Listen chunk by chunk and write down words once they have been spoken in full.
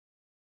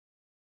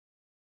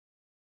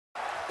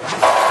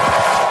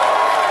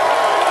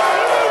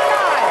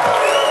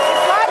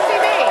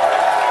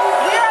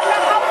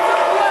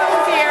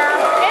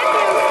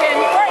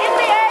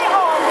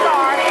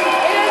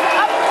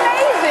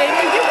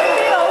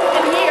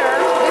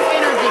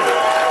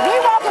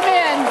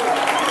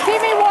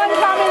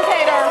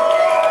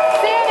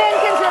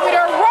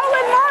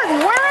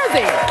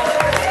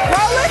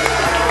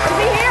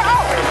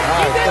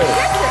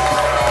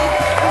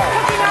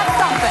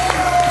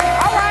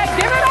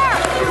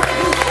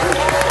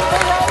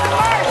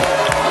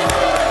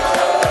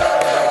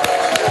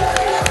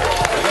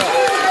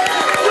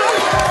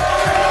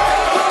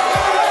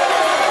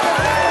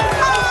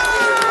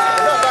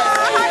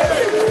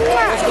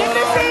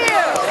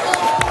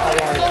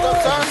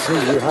see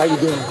you. How you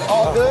doing?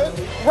 All good?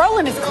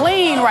 Roland is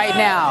clean right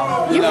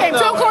now. You came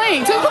too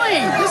clean, too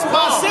clean. This is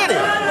my city.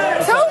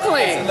 Too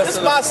clean. This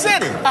is my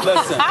city.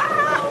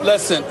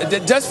 Listen,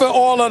 just for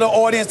all of the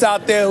audience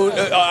out there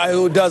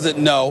who doesn't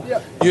know,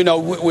 you know,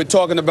 we're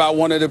talking about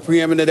one of the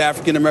preeminent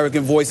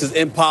African-American voices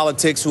in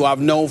politics who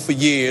I've known for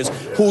years,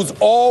 who's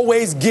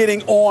always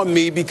getting on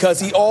me because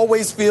he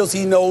always feels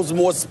he knows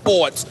more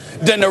sports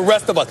than the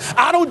rest of us.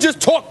 I don't just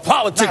talk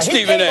politics,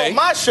 Stephen A. He came on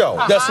my show.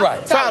 That's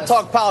right. Trying to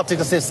talk politics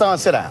and said, son,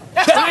 sit down.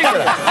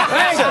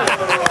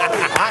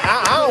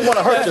 I don't want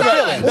to hurt your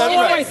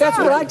feelings. That's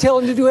what I tell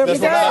him to do every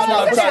day.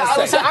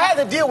 I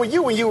had to deal with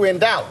you when you were in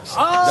Dallas. See,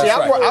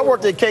 I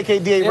worked at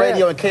KKDA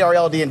Radio and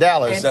KRLD in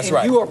Dallas. That's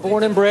right. You are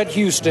born and bred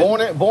Houston.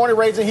 Born and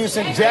raised in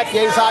Houston, Jack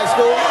Yates High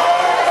School.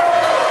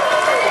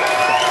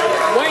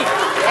 Wait.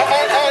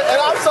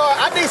 And I'm sorry,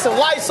 I need some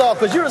lights off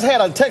because you just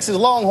had a Texas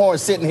Longhorn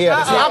sitting here.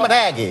 See, I'm an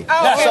Aggie.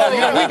 So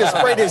you need to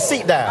spray this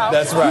seat down.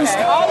 That's right.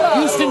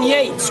 Houston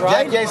Yates,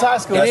 right? Jack Yates High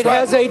School. And it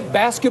has a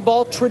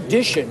basketball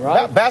tradition,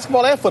 right?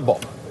 Basketball and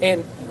football.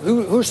 And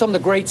who are some of the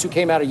greats who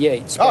came out of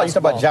Yates? Oh, you talk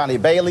about Johnny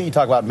Bailey. You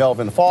talk about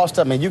Melvin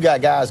Foster. I mean, you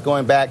got guys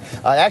going back.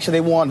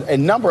 Actually, they won a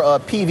number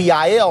of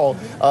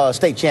PVIL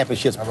state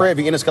championships,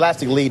 Prairie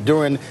Interscholastic League,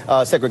 during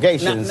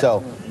segregation.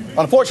 So,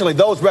 unfortunately,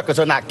 those records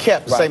are not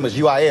kept, same as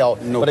UIL.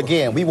 But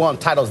again, we won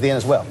titles then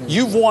as well.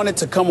 You've wanted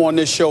to come on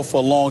this show for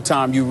a long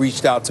time. You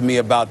reached out to me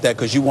about that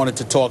because you wanted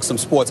to talk some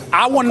sports.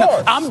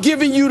 I'm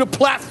giving you the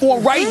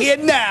platform right here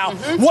now.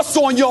 What's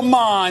on your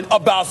mind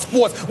about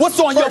sports? What's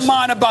on your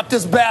mind about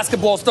this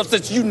basketball stuff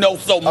that you know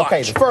so much?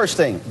 Okay, the first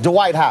thing,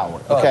 Dwight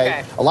Howard.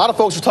 Okay. A lot of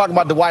folks are talking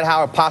about Dwight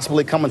Howard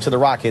possibly coming to the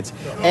Rockets.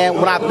 And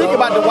when I think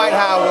about Dwight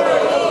Howard,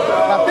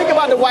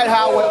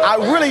 I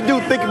really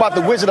do think about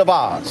the Wizard of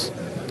Oz.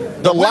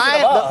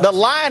 The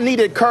lion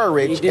needed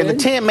courage and the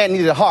Tin Man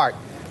needed heart.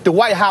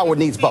 Dwight Howard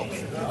needs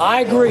both.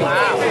 I agree.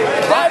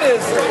 That is.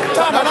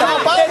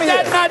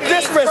 That's not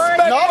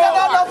disrespectful.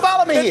 No,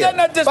 follow me here. That's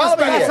not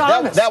disrespectful.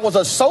 Follow me here. That was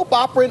a soap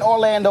opera in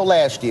Orlando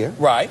last year.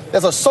 Right.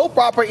 There's a soap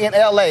opera in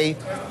L.A.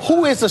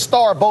 Who is the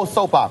star of both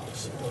soap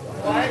operas?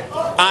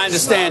 I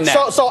understand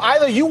that. So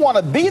either you want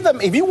to be the,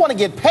 if you want to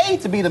get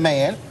paid to be the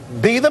man,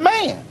 be the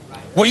man.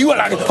 Well, you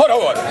like, hold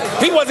on.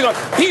 He wasn't going.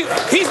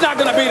 He's not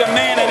going to be the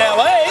man in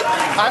L.A.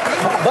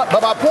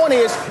 But my point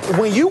is,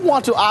 when you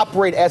want to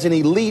operate as an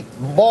elite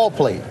ball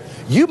player,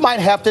 you might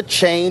have to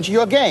change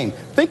your game.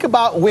 Think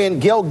about when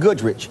Gail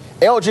Goodrich,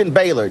 Elgin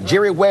Baylor,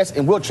 Jerry West,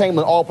 and Will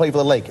Chamberlain all played for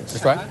the Lakers.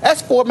 That's right.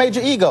 That's four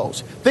major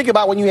egos. Think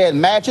about when you had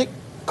Magic,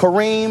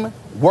 Kareem,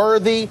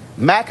 Worthy,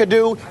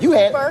 McAdoo. You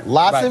had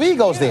lots of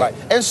egos there. Right.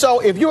 And so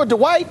if you're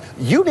Dwight,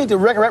 you need to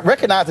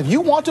recognize if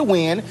you want to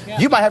win,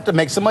 you might have to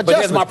make some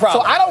adjustments. But here's my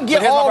problem. So I don't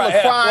get all the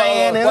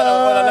crying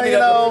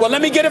Well,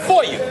 let me get it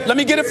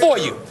for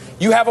you.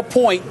 You have a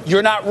point.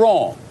 You're not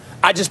wrong.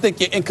 I just think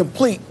you're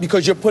incomplete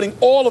because you're putting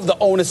all of the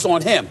onus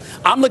on him.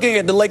 I'm looking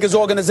at the Lakers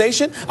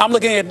organization. I'm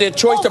looking at their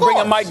choice to bring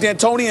in Mike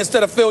D'Antoni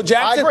instead of Phil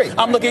Jackson. I agree.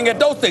 I'm looking at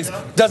those things.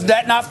 Does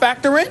that not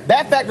factor in?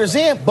 That factors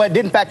in, but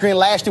didn't factor in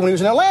last year when he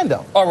was in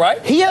Orlando. All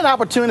right. He had an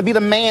opportunity to be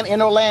the man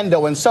in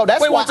Orlando, and so that's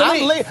why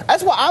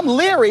I'm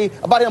leery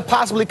about him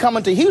possibly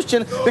coming to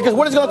Houston because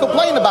what is he going to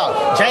complain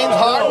about? James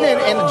Harden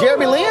and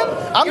Jeremy Lin?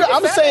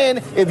 I'm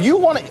saying if you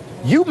want to.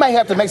 You may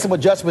have to make some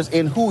adjustments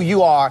in who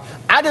you are.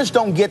 I just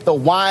don't get the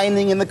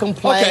whining and the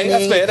complaining,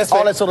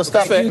 all that sort of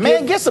stuff.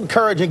 Man, get some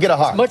courage and get a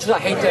heart. As much as I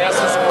hate to ask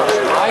this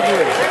question, I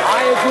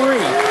agree.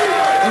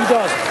 He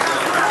doesn't.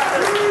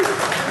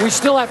 We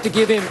still have to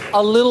give him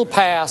a little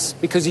pass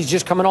because he's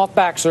just coming off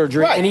back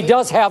surgery, and he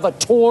does have a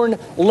torn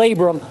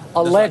labrum,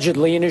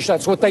 allegedly, and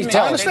that's what they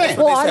tell us.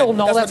 Well, I don't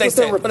know. That's what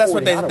they're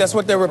reporting. That's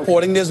what they're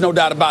reporting. There's no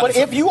doubt about it. But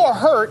if you are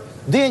hurt,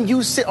 then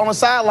you sit on the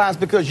sidelines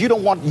because you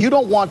don't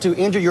want to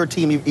injure your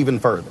team even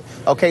further.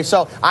 Okay,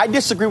 so I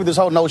disagree with this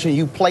whole notion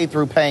you play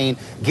through pain,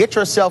 get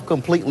yourself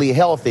completely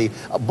healthy,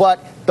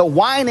 but the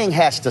whining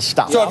has to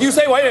stop. So if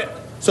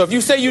you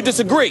say you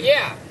disagree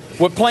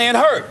with playing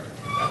hurt,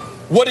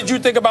 what did you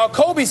think about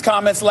Kobe's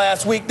comments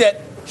last week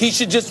that he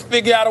should just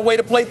figure out a way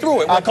to play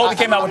through it when Kobe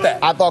came out with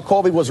that? I thought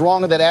Kobe was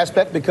wrong in that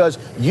aspect because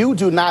you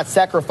do not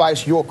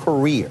sacrifice your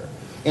career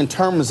in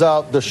terms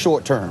of the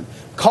short term.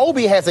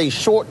 Kobe has a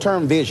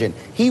short-term vision.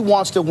 He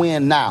wants to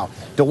win now.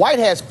 Dwight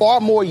has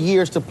far more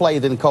years to play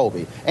than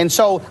Kobe. And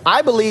so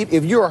I believe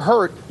if you're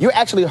hurt, you're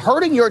actually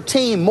hurting your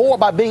team more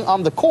by being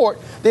on the court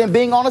than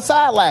being on the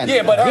sideline.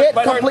 Yeah, but get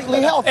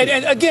completely healthy.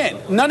 And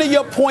again, none of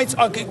your points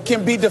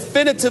can be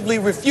definitively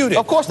refuted.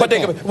 Of course they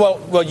can.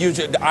 Well,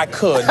 usually I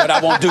could, but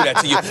I won't do that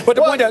to you. But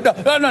the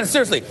point, no,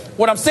 seriously.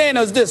 What I'm saying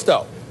is this,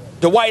 though.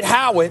 Dwight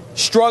Howard,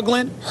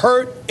 struggling,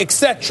 hurt,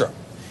 etc.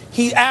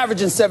 he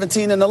averaging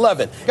 17 and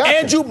 11. Gotcha.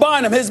 Andrew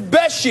Bynum, his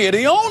best year,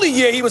 the only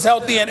year he was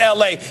healthy in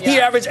L.A., he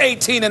averaged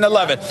 18 and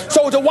 11.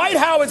 So Dwight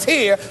Howard's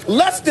here,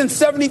 less than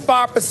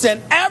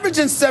 75%,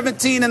 averaging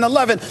 17 and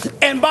 11.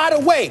 And by the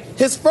way,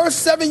 his first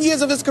 7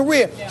 years of his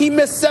career, he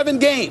missed 7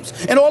 games.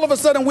 And all of a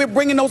sudden, we're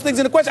bringing those things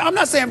into question. I'm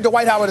not saying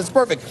Dwight Howard is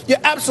perfect. You're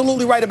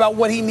absolutely right about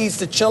what he needs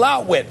to chill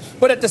out with.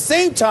 But at the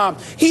same time,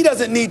 he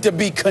doesn't need to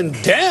be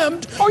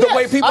condemned the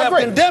way people have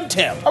condemned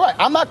him. All right,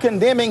 I'm not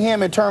condemning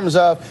him in terms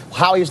of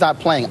how he's not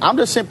playing. I'm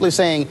just simply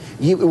saying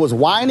it was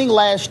whining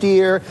last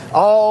year.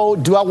 Oh,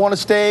 do I want to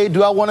stay?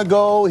 Do I want to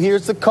go?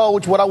 Here's the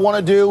coach, what I want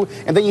to do.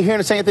 And then you're hearing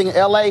the same thing in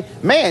L.A.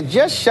 Man,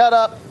 just shut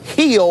up,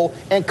 heal,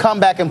 and come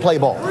back and play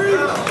ball.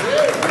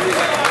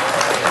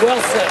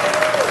 Well said.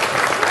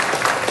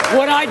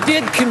 What I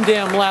did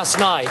condemn last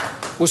night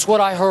was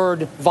what I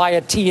heard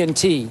via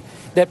TNT,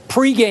 that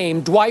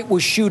pregame Dwight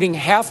was shooting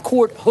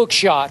half-court hook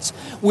shots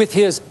with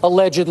his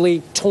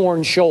allegedly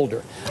torn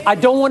shoulder. I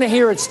don't want to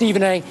hear it,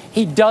 Stephen A.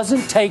 He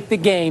doesn't take the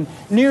game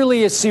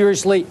nearly as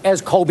seriously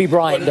as Kobe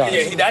Bryant does.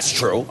 Yeah, that's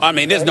true. I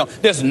mean,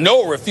 there's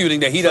no refuting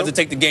that he doesn't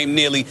take the game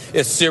nearly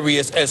as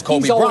serious as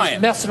Kobe Bryant.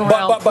 Messing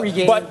around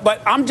pregame.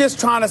 But I'm just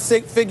trying to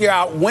figure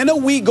out, when are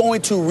we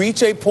going to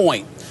reach a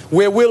point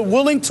where we're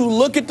willing to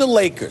look at the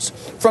Lakers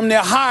from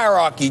their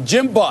hierarchy,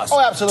 Jim Buss,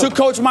 to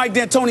Coach Mike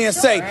D'Antoni, and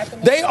say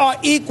they are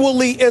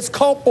equally as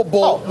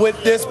culpable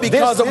with this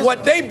because of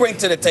what they bring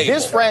to the table.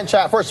 This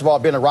franchise, first of all,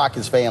 being a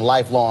Rockets fan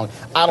lifelong,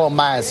 I don't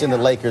mind seeing the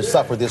Lakers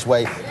suffer this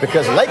way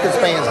because Lakers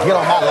fans get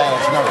on my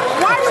last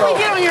nerves. Why do we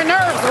get on your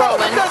nerves,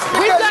 Roland?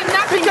 We've done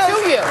nothing to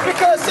you.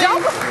 Because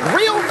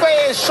real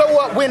fans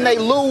show up when they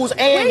lose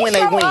and when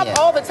they win. We show up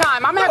all the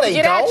time. I'm going to have to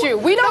get at you.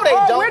 We don't.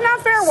 We're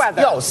not fair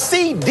weather. Yo,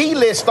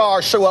 D-list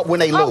stars show up when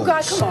they lose. Oh,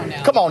 God, come on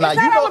now. Come on now. It's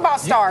not all about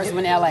stars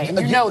in L.A. You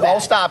know that. Oh,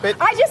 stop it.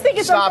 I just think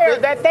it's unfair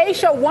that they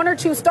show 1 or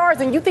 2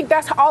 stars and you think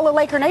that's all the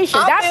Laker Nation.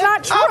 That's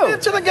not true. I've been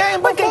to the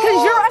game before. Because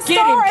you're a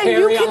star and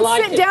you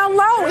can sit down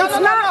low. It's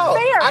not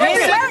fair.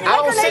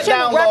 I don't sit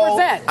down low.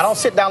 I don't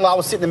sit down low. I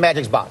was sitting in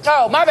Magic's box.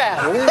 Oh, my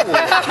bad. My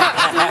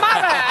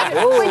bad.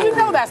 But you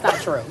know that's not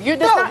true.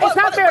 It's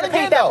not fair to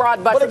paint that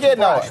broad brush. But again,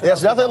 no.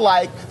 There's nothing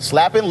like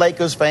slapping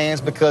Lakers fans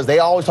because they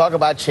always talk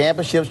about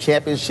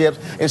championships.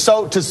 And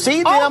so to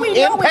see them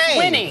in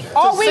pain.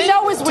 All we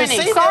know is winning.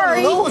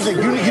 Sorry. Losing.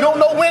 You don't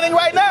know winning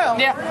right now.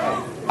 Yeah.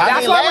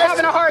 That's why we're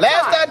having a hard time.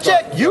 Last I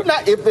checked,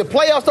 if the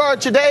playoffs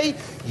started today,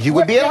 you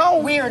would be at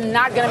home. We are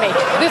not going to make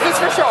it. This is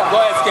for sure.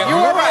 Go ahead, Skip. You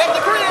are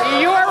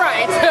right. You are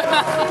right.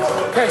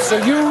 Okay, so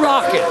you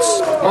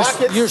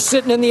Rockets. You're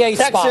sitting in the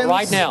 8th spot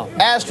right now.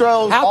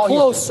 Astros. How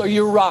close are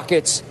you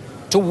Rockets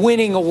to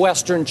winning a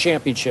Western Conference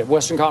championship?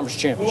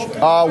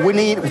 We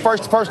need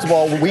first of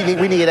all we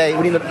need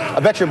a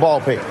veteran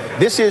ball player.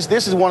 This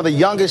is one of the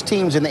youngest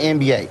teams in the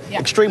NBA. Yeah.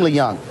 Extremely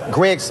young.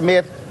 Greg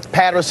Smith,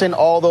 Patterson,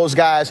 all those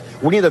guys.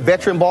 We need a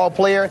veteran ball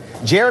player.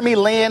 Jeremy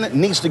Lin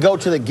needs to go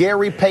to the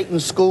Gary Payton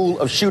School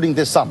of Shooting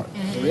this summer.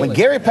 Really? When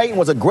Gary Payton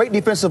was a great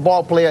defensive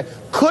ball player,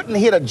 couldn't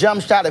hit a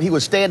jump shot if he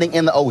was standing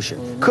in the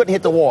ocean. Couldn't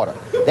hit the water.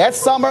 That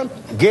summer,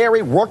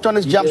 Gary worked on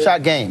his jump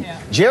shot game.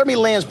 Yeah. Jeremy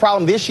Lin's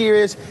problem this year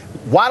is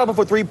wide open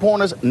for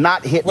 3-pointers,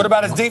 not hitting. What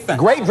about his defense?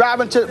 Great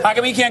driving to. How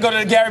come he can't go to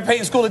the Gary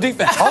Payton School of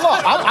Defense? Hold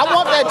on, I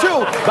want that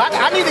too. But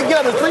I need to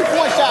get on the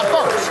 3-point shot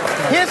first.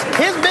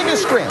 His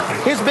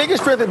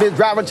biggest strength has been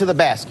driving to the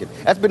basket.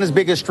 That's been his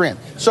biggest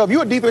strength. So if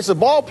you're a defensive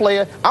ball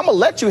player, I'm gonna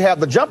let you have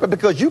the jumper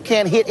because you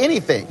can't hit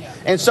anything.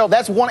 And so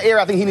that's one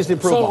area I think he needs to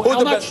improve on.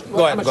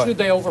 How much should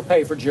they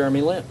overpay for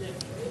Jeremy Lin?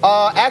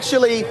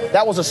 Actually,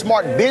 that was a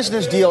smart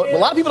business deal. A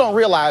lot of people don't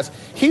realize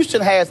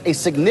Houston has a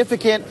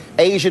significant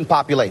Asian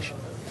population.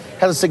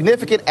 Has a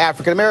significant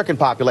African-American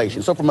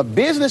population. So from a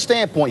business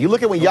standpoint, you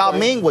look at when Yao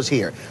Ming was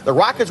here, the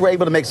Rockets were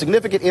able to make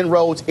significant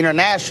inroads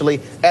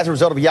internationally as a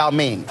result of Yao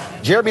Ming.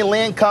 Jeremy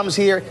Lin comes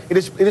here. It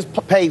has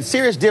paid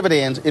serious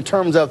dividends in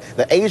terms of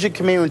the Asian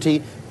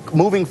community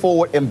moving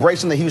forward,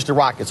 embracing the Houston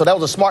Rockets. So that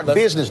was a smart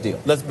business deal.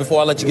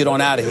 Before I let you get on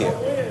out of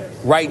here,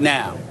 right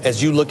now,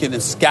 as you look at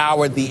and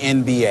scour the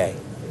NBA,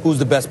 who's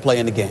the best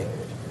player in the game?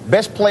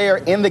 Best player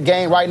in the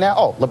game right now?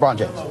 Oh, LeBron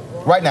James.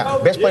 Right now,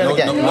 best player in the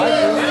game.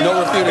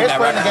 No refuting that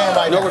right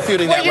now. No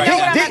refuting that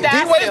right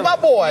now. D-Wade's my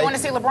boy. You want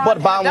to see LeBron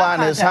but bottom line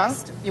is,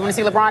 You want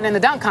to see LeBron in the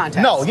dunk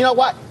contest? No, you know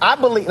what?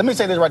 Let me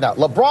say this right now.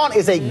 LeBron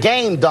is a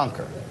game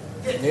dunker.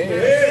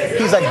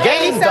 He's a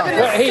game dunker.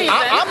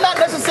 I'm not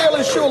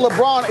necessarily sure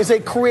LeBron is a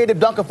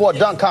creative dunker for a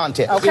dunk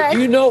contest. Okay.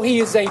 You know he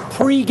is a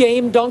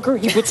pre-game dunker.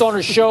 He puts on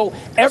a show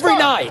every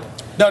night.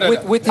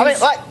 With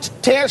his...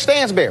 like Terrence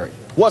Stansberry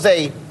was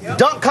a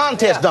dunk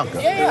contest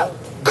dunker. Yeah.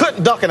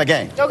 Couldn't dunk in a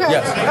game. Okay.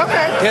 Yes.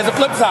 Okay. Here's a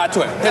flip side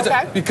to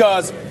it.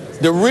 Because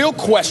the real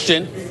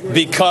question,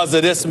 because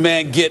of this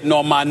man getting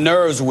on my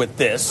nerves with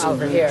this,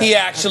 he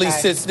actually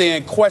sits there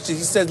and questions.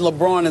 He says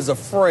LeBron is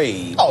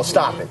afraid. Oh,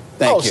 stop it.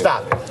 Thank you.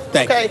 Stop it.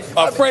 Thank you.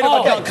 Afraid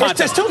of a dunk contest.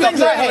 There's two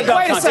things I hate.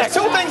 Wait a second.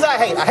 Two things I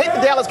hate. I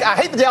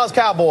hate the Dallas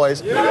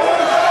Cowboys. Can't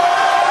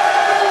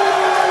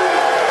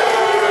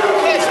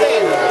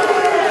stand it.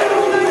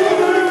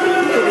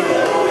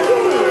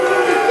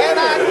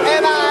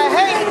 And I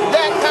hate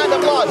that kind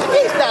of logic.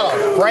 He's not a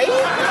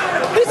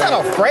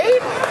not afraid.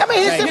 I mean,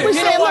 he's simply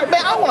saying, look,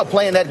 man, I don't want to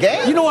play in that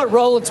game. You know what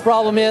Roland's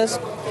problem is?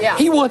 Yeah.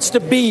 He wants to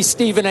be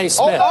Stephen A.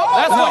 Smith.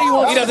 That's what he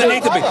wants. He doesn't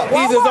need to be.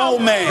 He's his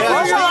own man.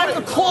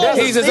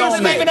 He's his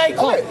own man. Stephen A.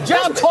 clone.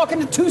 I'm talking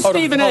to two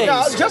Stephen A's.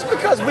 Now, just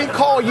because we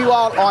call you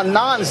out on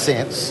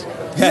nonsense.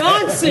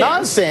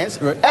 Nonsense.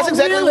 That's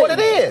exactly what it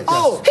is.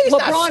 Oh, he's LeBron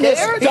not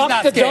scared. has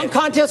dunked the dunk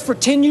contest for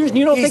 10 years, and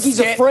you don't think he's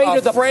afraid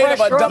of the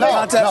pressure? Of a dunk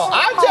contest? No,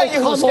 I'll tell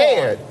you who's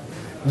scared.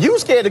 You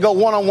scared to go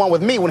one-on-one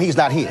with me when he's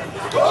not here.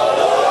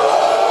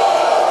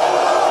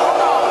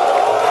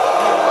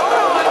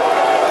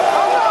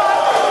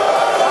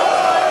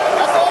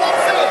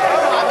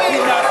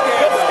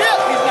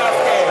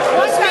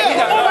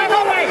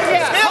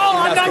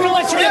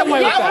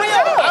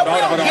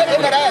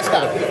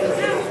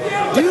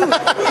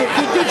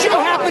 Did you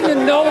happen to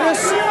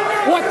notice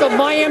what the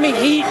Miami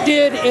Heat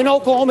did in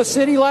Oklahoma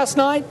City last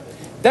night?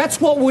 That's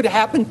what would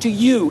happen to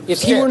you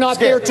if he were not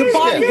there to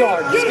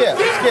bodyguard you.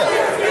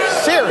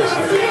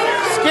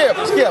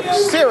 Skip,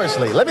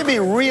 seriously. Let me be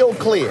real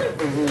clear.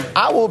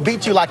 I will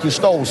beat you like you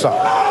stole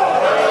something.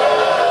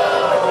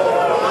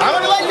 I'm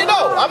going to let you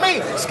know. I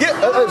mean, Skip,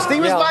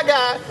 Steven's my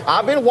guy.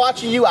 I've been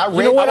watching you. I read.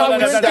 You know what I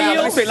would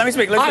steal? Let me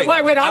speak.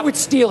 Wait, I would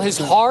steal his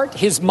heart,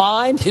 his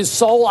mind, his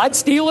soul. I'd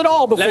steal it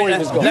all before he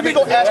was gone. Let me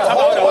go ask a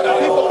whole bunch of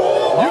people.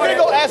 You're going to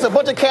go ask a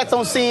bunch of cats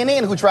on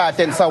CNN who tried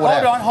that and saw what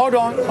happened.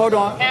 Hold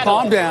on.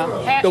 Calm down.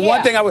 The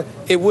one thing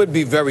it would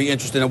be very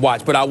interesting to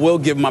watch, but I will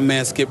give my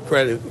man Skip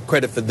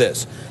credit for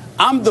this.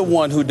 I'm the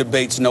one who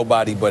debates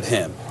nobody but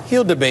him.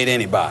 He'll debate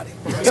anybody.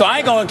 So I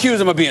ain't going to accuse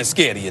him of being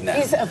scared of you now.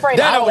 He's afraid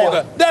that I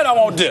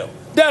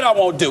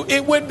won't do.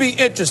 It would be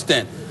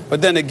interesting.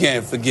 But then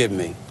again, forgive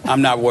me.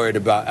 I'm not worried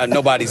about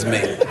nobody's me.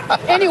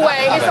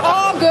 Anyway, it's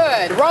all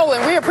good.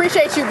 Roland, we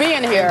appreciate you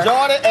being here.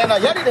 Enjoyed it. And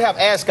y'all need to have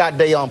Ascot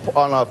Day on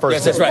first.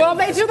 Yes, that's right. Well,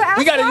 they do the Ascot.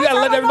 You got to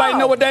let everybody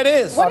know what that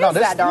is. What is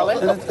that, darling?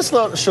 This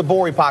little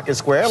shibori pocket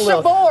square. A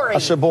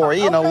shibori,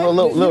 you know, a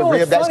little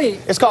rib.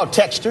 It's called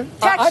texture.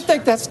 I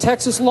think that's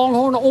Texas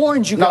Longhorn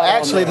Orange you got.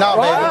 Actually, baby.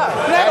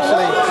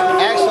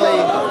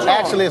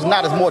 Actually, it's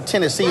not. It's more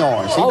Tennessee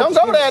orange. See, don't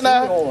go there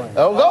now.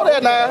 Don't go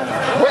there now.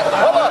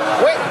 Hold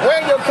up.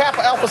 Wearing your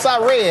Kappa Alpha Psi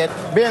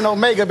red, being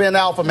Omega, being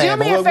Alpha Man.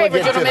 Do me a favor,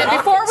 gentlemen.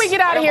 Before we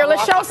get out of here,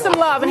 let's show some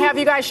love and have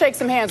you guys shake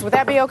some hands. Would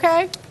that be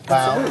okay?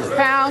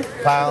 Pound.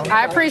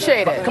 I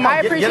appreciate it. Come on,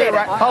 I appreciate it.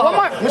 Right. One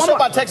more. Let me show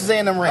about Texas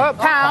A&M ring.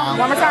 Pound.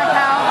 One more time,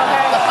 pound.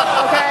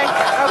 Okay.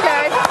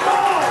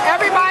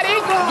 Everybody,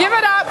 give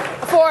it up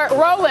for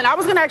Roland. I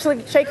was going to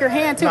actually shake your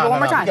hand, too, but one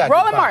more time.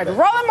 Roland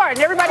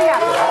Martin. Everybody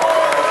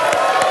happy.